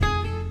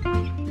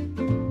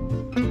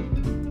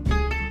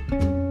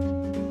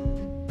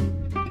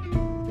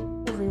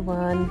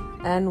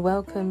and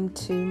welcome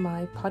to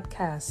my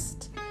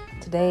podcast.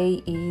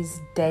 Today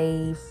is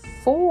day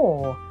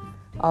 4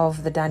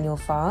 of the Daniel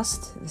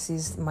fast. This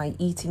is my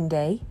eating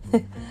day.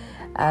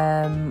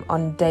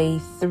 On day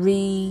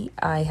 3,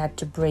 I had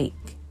to break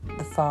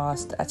the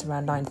fast at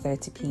around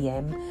 9:30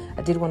 p.m.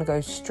 I did want to go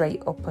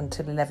straight up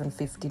until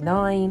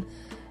 11:59.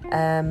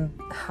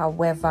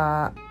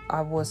 However,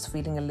 I was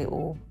feeling a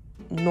little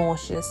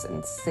nauseous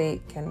and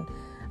sick, and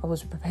I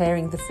was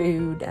preparing the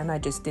food and I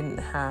just didn't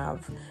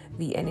have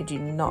the energy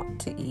not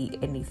to eat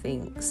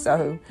anything.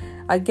 So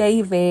I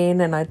gave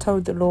in and I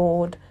told the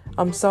Lord,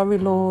 I'm sorry,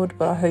 Lord,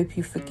 but I hope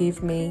you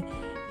forgive me,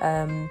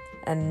 and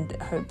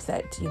hope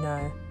that,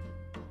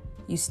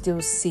 you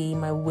still see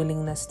my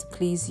willingness to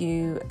please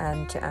you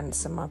and to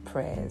answer my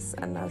prayers.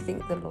 And I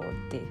think the Lord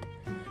did.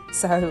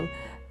 So,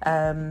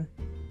 and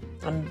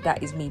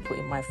that is me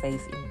putting my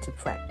faith into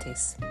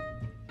practice.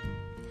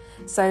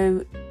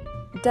 So,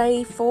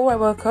 day 4, I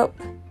woke up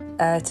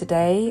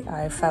today.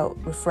 I felt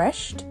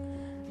refreshed.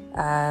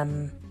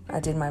 I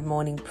did my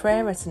morning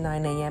prayer at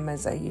 9 a.m.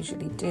 as I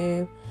usually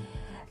do.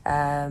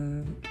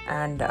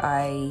 And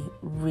I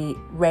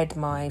read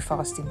my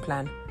fasting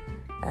plan,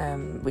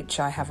 which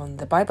I have on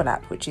the Bible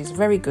app, which is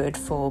very good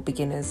for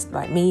beginners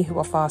like me who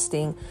are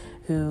fasting,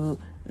 who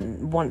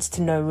wants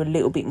to know a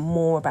little bit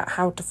more about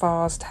how to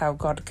fast, how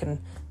God can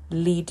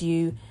lead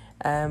you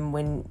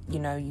when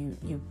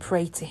you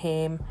pray to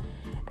Him,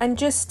 and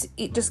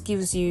it just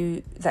gives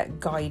you that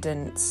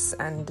guidance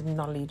and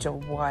knowledge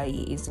of why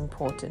it is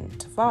important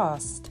to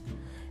fast.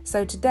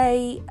 So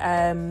today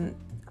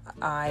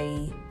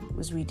I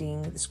was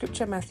reading the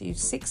scripture, Matthew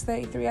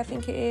 6:33, I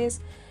think it is.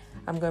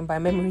 I'm going by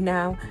memory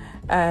now.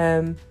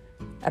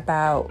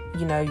 About,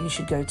 you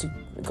should go to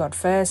God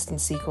first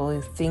and seek all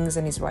His things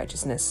and His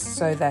righteousness,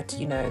 so that,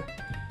 you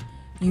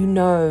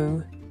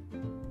know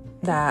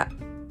that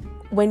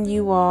when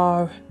you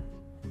are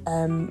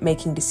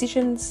making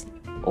decisions,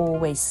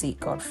 always seek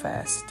God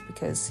first,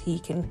 because He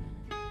can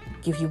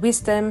give you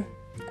wisdom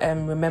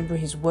and remember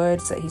His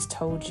words that He's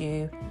told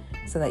you,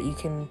 so that you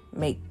can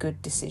make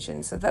good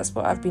decisions. So that's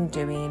what I've been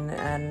doing,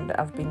 and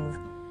I've been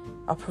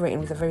operating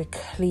with a very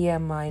clear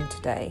mind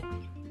today.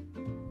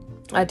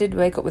 I did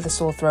wake up with a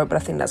sore throat, but I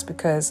think that's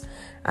because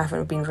I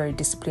haven't been very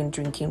disciplined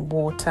drinking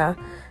water.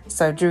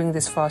 So during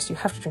this fast, you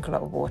have to drink a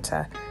lot of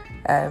water.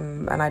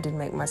 And I did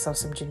make myself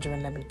some ginger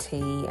and lemon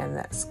tea, and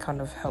that's kind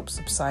of helped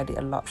subside it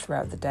a lot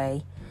throughout the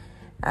day.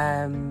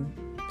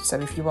 So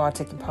if you are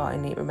taking part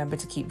in it, remember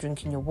to keep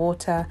drinking your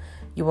water.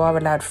 You are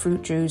allowed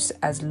fruit juice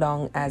as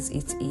long as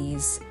it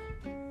is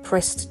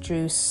pressed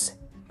juice,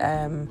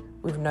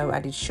 with no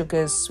added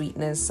sugars,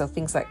 sweeteners. So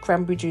things like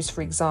cranberry juice,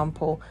 for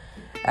example,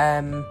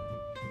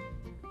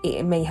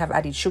 it may have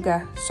added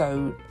sugar,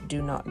 so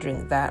do not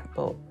drink that.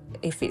 But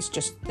if it's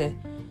just the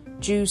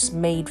juice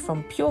made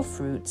from pure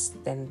fruits,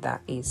 then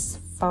that is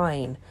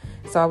fine.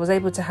 So I was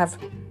able to have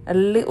a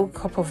little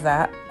cup of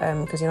that,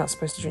 because you're not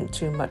supposed to drink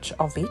too much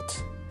of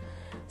it.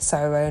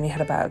 So I only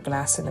had about a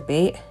glass and a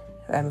bit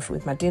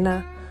with my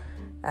dinner.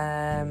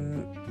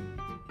 And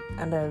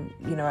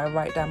I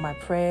write down my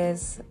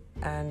prayers,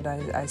 and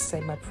I say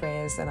my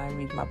prayers, and I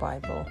read my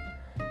Bible.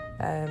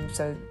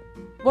 So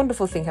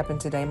wonderful thing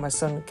happened today. My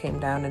son came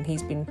down and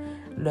he's been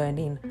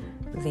learning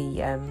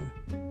the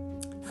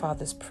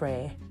Father's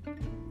Prayer.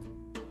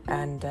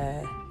 And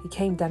he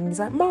came down and he's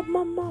like,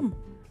 Mom,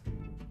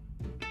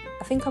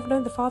 I think I've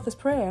learned the Father's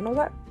Prayer. And I was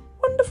like,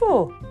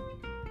 wonderful.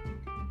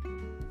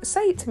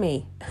 Say it to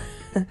me.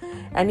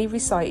 And he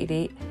recited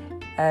it.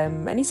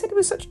 And he said it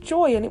was such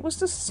joy, and it was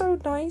just so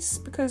nice,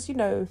 because,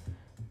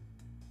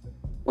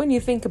 when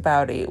you think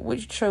about it,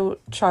 which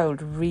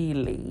child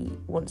really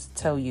wants to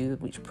tell you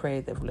which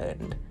prayer they've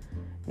learned?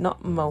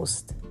 Not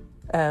most,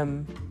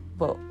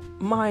 but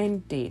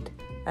mine did,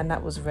 and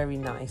that was very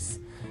nice.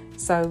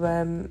 So,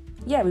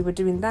 we were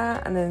doing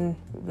that, and then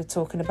we were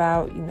talking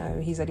about,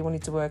 he said he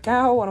wanted to work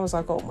out, and I was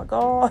like, oh my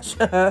gosh.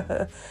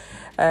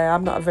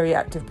 I'm not a very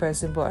active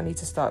person, but I need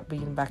to start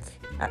being back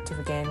active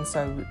again.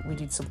 So we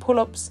did some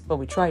pull-ups,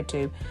 we tried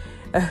to,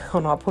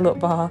 on our pull-up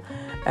bar,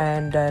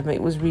 and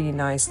it was really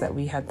nice that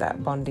we had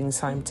that bonding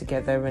time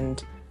together.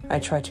 And I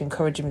tried to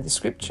encourage him with the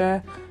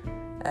scripture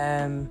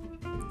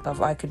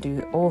of I could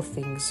do all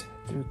things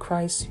through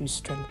Christ who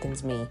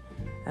strengthens me,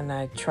 and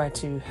I tried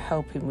to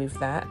help him with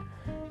that,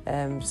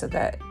 so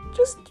that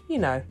just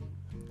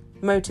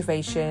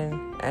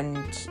motivation,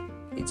 and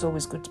it's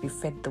always good to be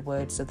fed the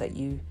word so that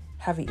you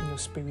have it in your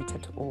spirit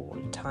at all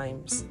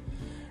times.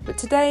 But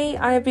today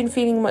I have been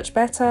feeling much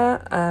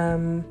better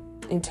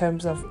in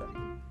terms of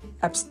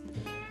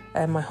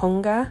my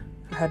hunger.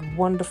 I had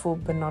wonderful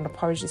banana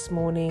porridge this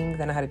morning,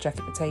 then I had a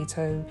jacket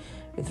potato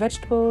with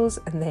vegetables,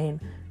 and then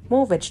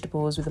more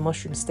vegetables with a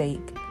mushroom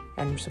steak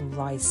and some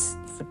rice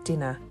for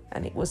dinner,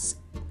 and it was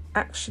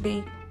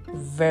actually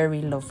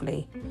very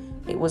lovely.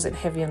 It wasn't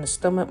heavy on the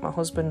stomach. My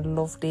husband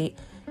loved it.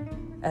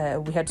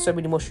 We had so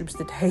many mushrooms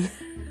today.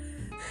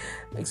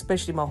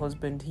 Especially my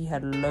husband, he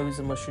had loads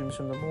of mushrooms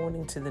from the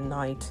morning to the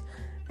night,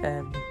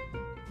 and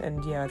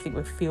I think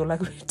we feel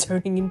like we're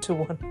turning into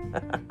one.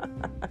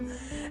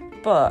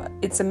 But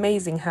it's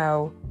amazing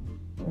how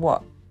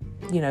what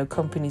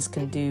companies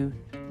can do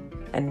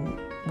and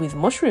with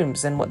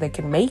mushrooms and what they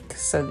can make.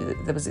 So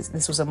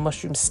this was a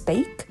mushroom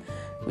steak,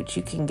 which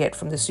you can get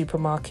from the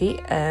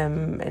supermarket,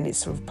 and it's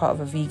sort of part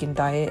of a vegan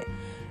diet,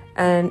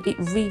 and it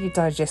really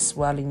digests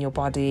well in your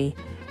body.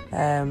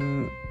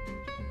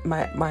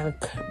 My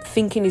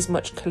thinking is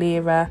much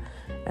clearer.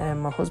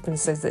 My husband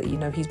says that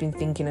he's been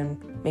thinking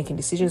and making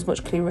decisions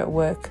much clearer at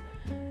work.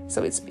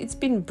 So it's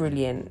been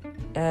brilliant.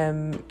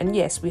 And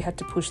yes, we had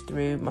to push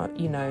through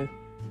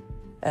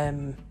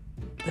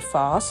the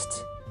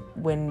fast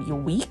when you're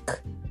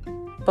weak,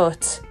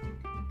 but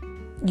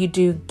you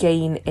do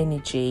gain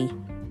energy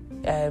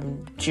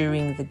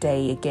during the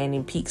day, again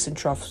in peaks and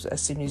troughs,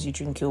 as soon as you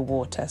drink your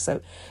water. So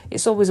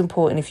it's always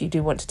important, if you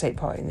do want to take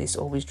part in this,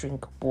 always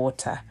drink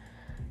water,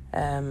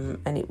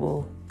 and it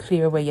will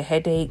clear away your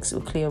headaches, it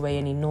will clear away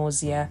any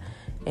nausea,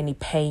 any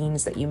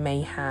pains that you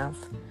may have.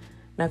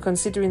 Now,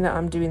 considering that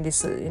I'm doing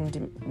this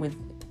with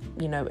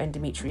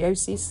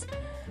endometriosis,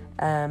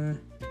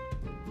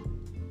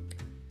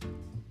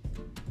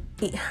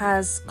 it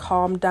has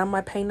calmed down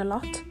my pain a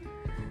lot,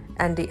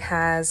 and it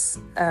has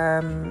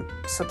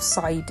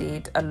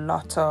subsided a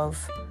lot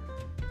of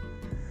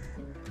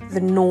the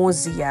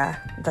nausea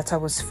that I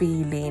was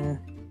feeling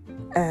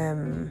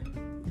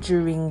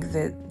during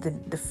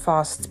the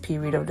fast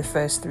period of the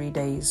first 3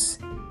 days,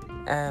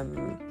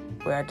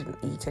 where I didn't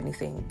eat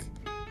anything.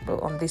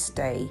 But on this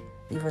day,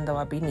 even though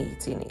I've been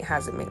eating, it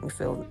hasn't made me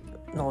feel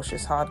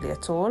nauseous hardly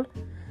at all.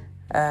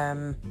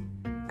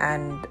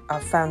 And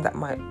I've found that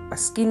my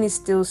skin is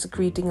still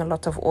secreting a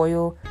lot of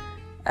oil,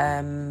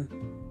 and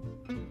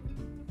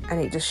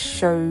it just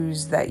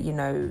shows that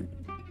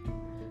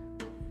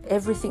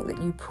everything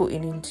that you put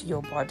into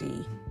your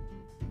body,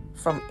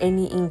 from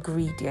any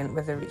ingredient,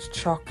 whether it's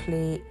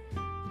chocolate,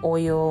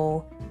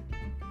 oil,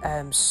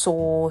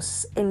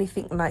 sauce,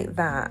 anything like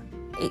that,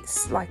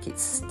 it's like it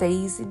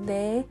stays in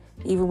there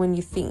even when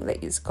you think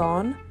that it's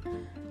gone.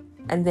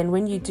 And then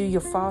when you do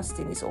your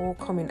fasting, it's all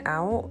coming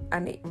out,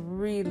 and it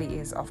really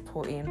is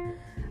off-putting.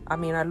 I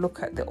mean, I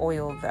look at the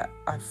oil that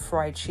I've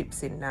fried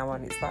chips in now,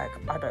 and it's like,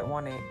 I don't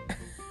want it.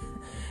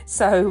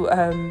 So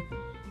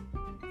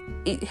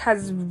it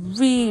has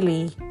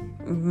really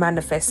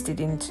manifested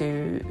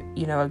into,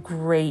 a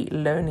great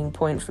learning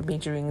point for me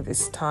during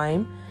this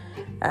time.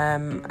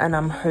 And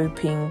I'm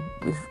hoping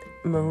with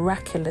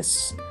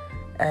miraculous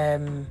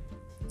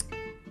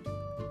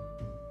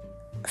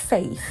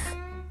faith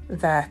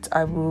that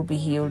I will be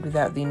healed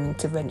without the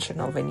intervention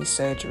of any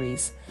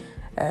surgeries,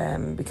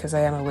 because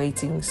I am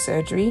awaiting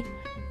surgery.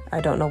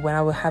 I don't know when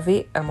I will have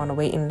it. I'm on a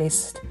waiting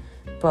list.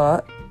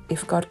 But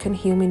if God can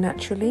heal me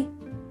naturally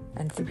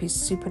and through his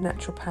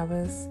supernatural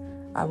powers,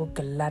 I will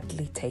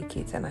gladly take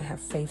it, and I have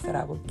faith that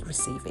I will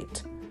receive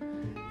it.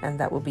 And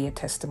that will be a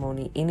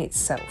testimony in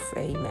itself.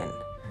 Amen.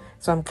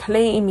 So I'm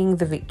claiming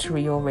the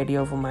victory already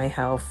over my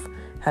health.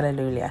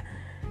 Hallelujah.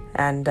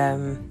 And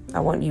I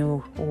want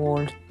you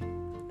all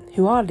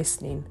who are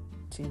listening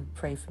to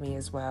pray for me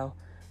as well.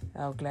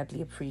 I'll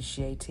gladly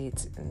appreciate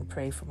it and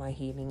pray for my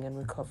healing and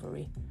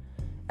recovery,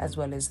 as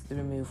well as the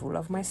removal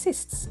of my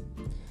cysts.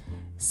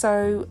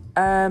 So,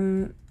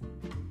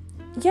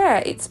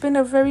 it's been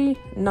a very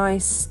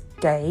nice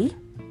day.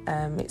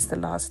 It's the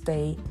last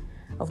day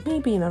of me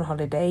being on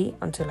holiday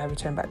until I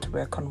return back to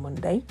work on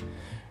Monday.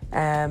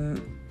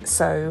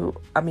 So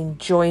I'm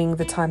enjoying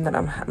the time that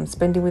I'm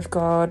spending with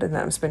God and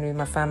that I'm spending with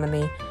my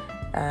family,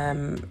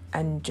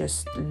 and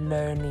just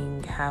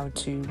learning how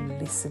to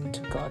listen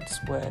to God's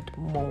word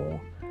more.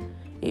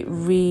 It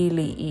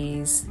really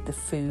is the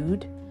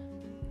food.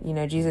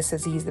 Jesus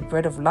says he is the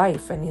bread of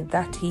life, and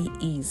that he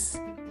is.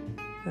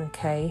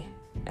 Okay.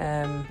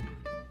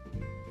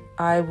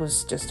 I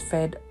was just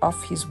fed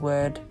off his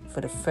word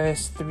for the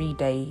first 3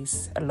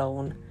 days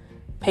alone.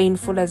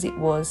 Painful as it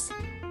was,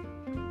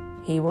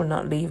 he will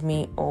not leave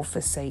me or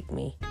forsake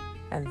me,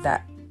 and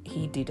that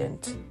he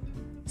didn't.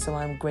 So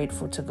I'm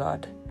grateful to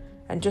God.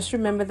 And just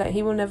remember that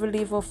he will never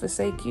leave or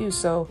forsake you.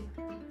 So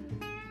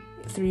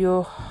through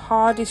your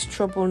hardest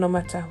trouble, no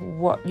matter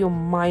what your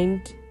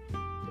mind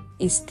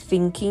is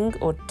thinking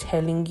or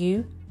telling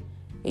you,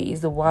 it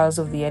is the wiles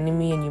of the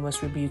enemy, and you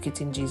must rebuke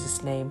it in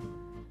Jesus' name.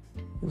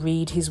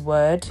 Read his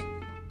word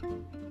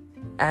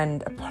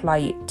and apply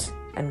it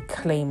and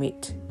claim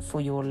it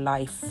for your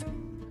life.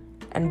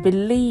 And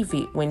believe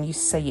it when you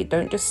say it.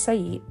 Don't just say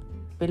it.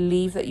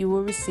 Believe that you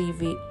will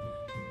receive it,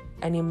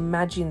 and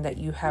imagine that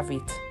you have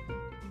it,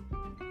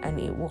 and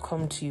it will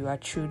come to you. I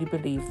truly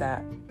believe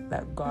that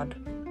God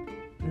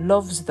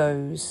loves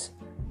those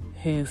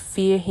who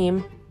fear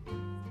him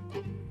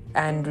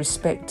and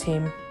respect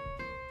him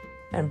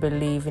and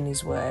believe in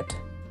his word.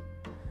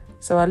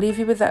 So I'll leave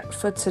you with that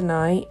for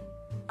tonight.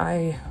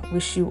 I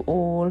wish you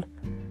all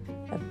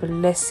a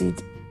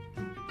blessed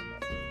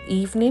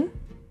evening.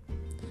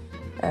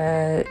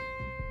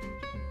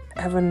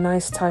 Have a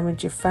nice time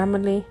with your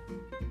family.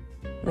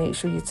 Make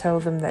sure you tell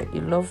them that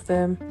you love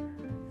them,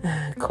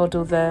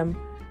 cuddle them,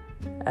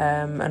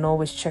 and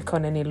always check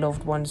on any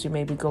loved ones who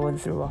may be going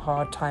through a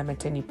hard time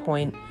at any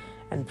point,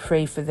 and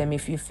pray for them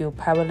if you feel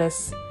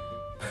powerless.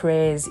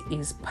 Prayers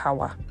is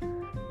power.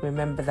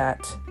 Remember that.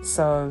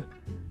 So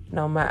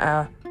no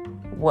matter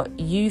what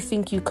you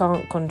think you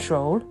can't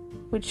control,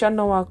 which I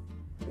know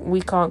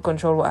we can't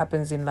control what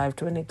happens in life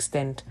to an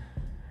extent,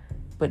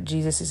 but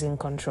Jesus is in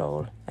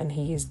control and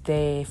he is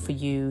there for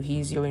you.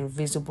 He's your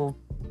invisible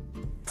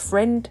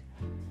friend.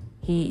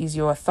 He is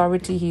your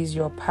authority. He's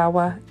your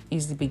power.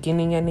 He's the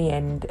beginning and the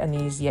end, and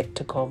he is yet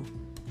to come.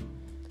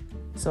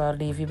 So I'll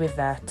leave you with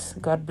that.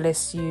 God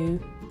bless you.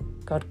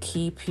 God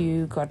keep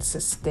you. God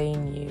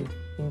sustain you.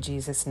 In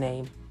Jesus'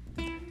 name.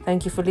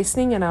 Thank you for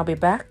listening, and I'll be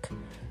back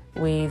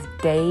with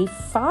day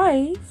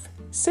 5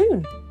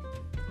 soon.